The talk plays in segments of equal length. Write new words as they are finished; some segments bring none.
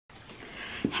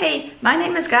Hey, my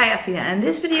name is Gaia, and in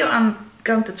this video I'm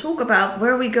going to talk about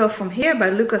Where We Go From Here by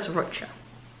Lucas Rocha.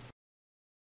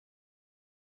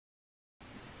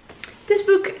 This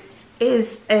book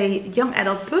is a young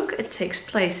adult book. It takes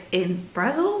place in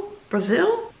Brazil,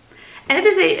 and it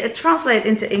is translated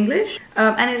into English,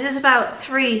 and it is about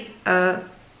three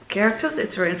characters.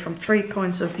 It's written from 3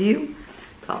 points of view.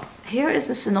 Well, here is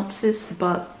the synopsis,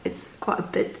 but it's quite a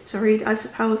bit to read, I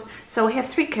suppose. So we have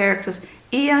 3 characters.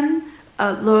 Ian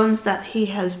learns that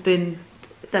he's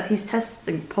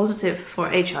testing positive for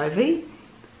HIV,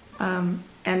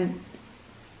 and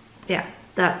yeah,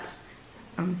 that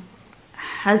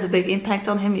has a big impact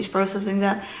on him. He's processing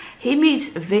that. He meets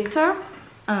Victor.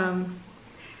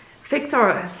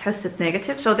 Victor has tested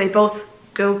negative, so they both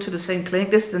go to the same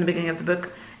clinic. This is in the beginning of the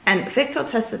book, and Victor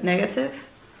tested negative.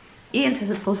 Ian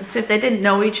tested positive. They didn't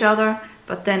know each other,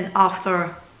 but then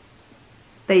after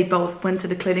they both went to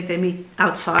the clinic, they meet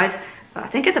outside. I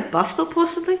think at the bus stop,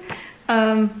 possibly.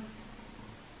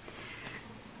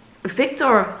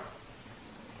 Victor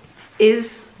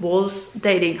was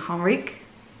dating Henrik.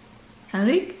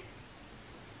 And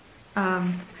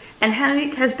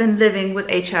Henrik has been living with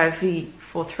HIV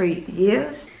for 3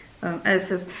 years. And it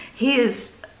says he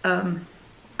is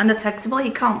undetectable.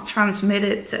 He can't transmit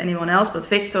it to anyone else, but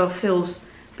Victor feels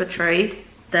betrayed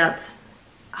that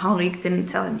Henrik didn't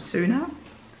tell him sooner.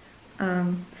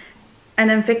 And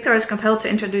then Victor is compelled to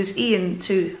introduce Ian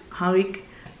to Henrik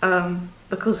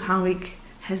because Henrik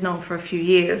has known for a few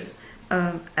years,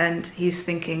 and he's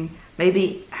thinking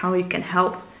maybe Henrik can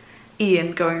help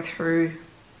Ian going through,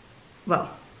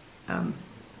 well,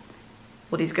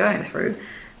 what he's going through,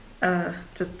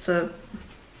 just to,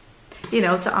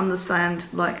 to understand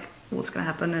like what's going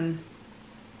to happen. And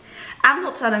I'm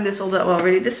not telling this all that well,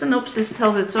 really. The synopsis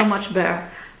tells it so much better.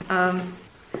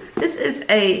 This is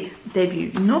a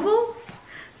debut novel,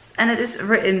 and it is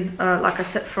written, like I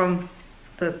said, from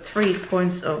the 3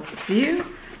 points of view.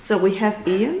 So we have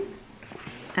Ian,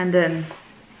 and then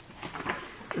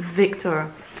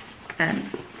Victor and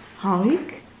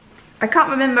Henrik. I can't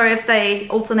remember if they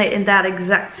alternate in that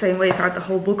exact same way throughout the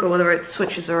whole book, or whether it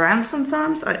switches around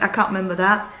sometimes. I can't remember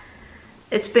that.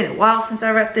 It's been a while since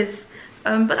I read this,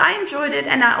 but I enjoyed it,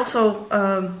 and I also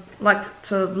liked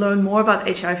to learn more about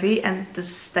HIV and the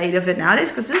state of it nowadays,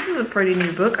 because this is a pretty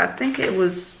new book. I think it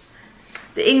was,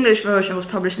 the English version was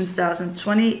published in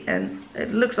 2020, and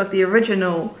it looks like the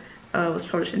original was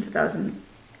published in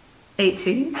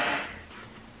 2018.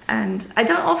 And I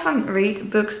don't often read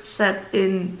books set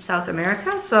in South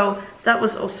America, so that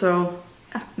was also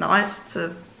nice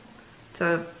to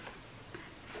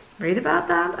read about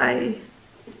that. I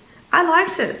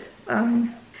liked it.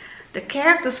 The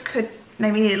characters could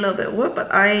maybe need a little bit of work, but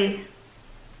I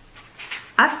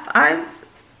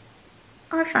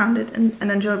found it an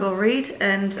enjoyable read.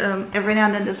 And every now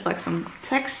and then there's like some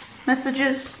text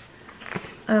messages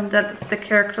that the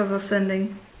characters are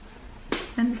sending,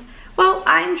 and well,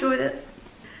 I enjoyed it.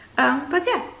 But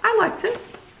yeah, I liked it.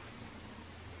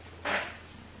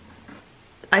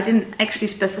 I didn't actually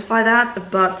specify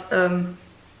that, but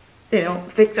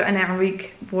Victor and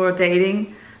Henrik were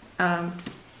dating, and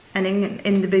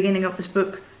in the beginning of this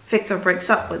book, Victor breaks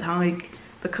up with Henrik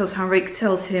because Henrik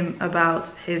tells him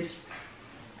about his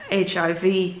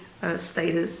HIV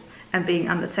status and being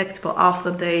undetectable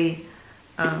after they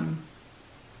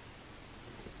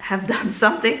have done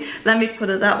something. Let me put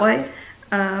it that way.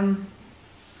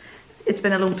 It's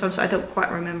been a long time, so I don't quite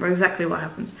remember exactly what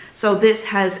happens. So this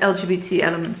has LGBT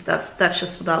elements. That's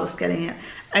just what I was getting at.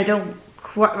 I don't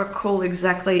quite recall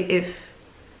exactly if,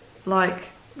 like,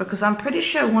 because I'm pretty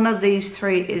sure one of these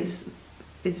 3 is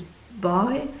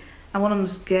bi and one of them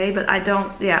is gay, but I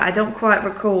don't quite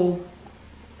recall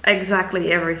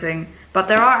exactly everything. But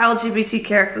there are LGBT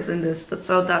characters in this,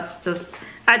 so that's just,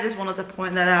 I just wanted to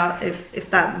point that out if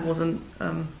that wasn't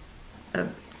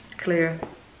clear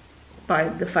by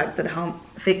the fact that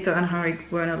Victor and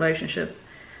Henrik were in a relationship.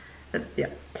 But yeah.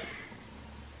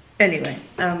 Anyway,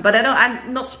 but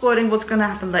I'm not spoiling what's going to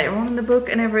happen later on in the book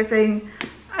and everything.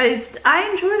 I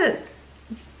enjoyed it.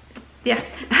 Yeah,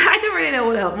 I don't really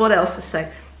know what else to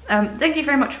say. Thank you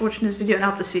very much for watching this video, and I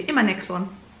hope to see you in my next one.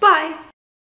 Bye!